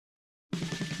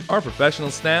Our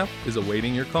professional staff is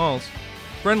awaiting your calls.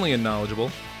 Friendly and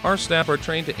knowledgeable, our staff are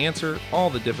trained to answer all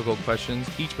the difficult questions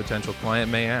each potential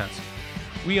client may ask.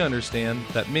 We understand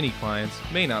that many clients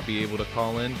may not be able to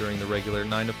call in during the regular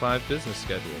 9-to-5 business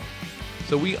schedule.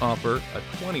 So we offer a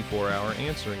 24-hour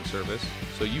answering service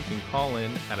so you can call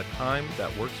in at a time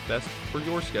that works best for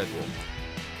your schedule.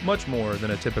 Much more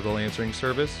than a typical answering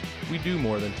service, we do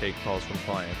more than take calls from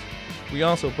clients. We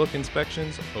also book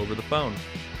inspections over the phone.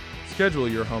 Schedule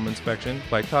your home inspection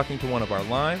by talking to one of our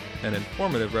live and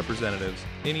informative representatives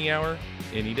any hour,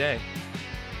 any day.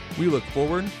 We look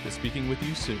forward to speaking with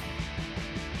you soon.